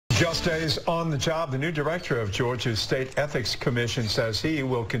Just days on the job, the new director of Georgia's State Ethics Commission says he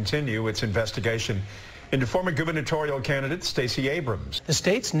will continue its investigation into former gubernatorial candidate Stacey Abrams. The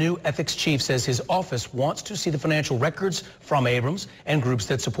state's new ethics chief says his office wants to see the financial records from Abrams and groups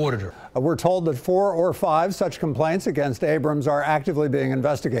that supported her. We're told that 4 or 5 such complaints against Abrams are actively being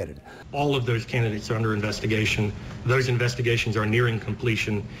investigated. All of those candidates are under investigation. Those investigations are nearing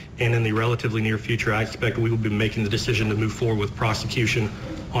completion, and in the relatively near future, I expect we will be making the decision to move forward with prosecution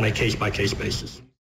on a case-by-case basis.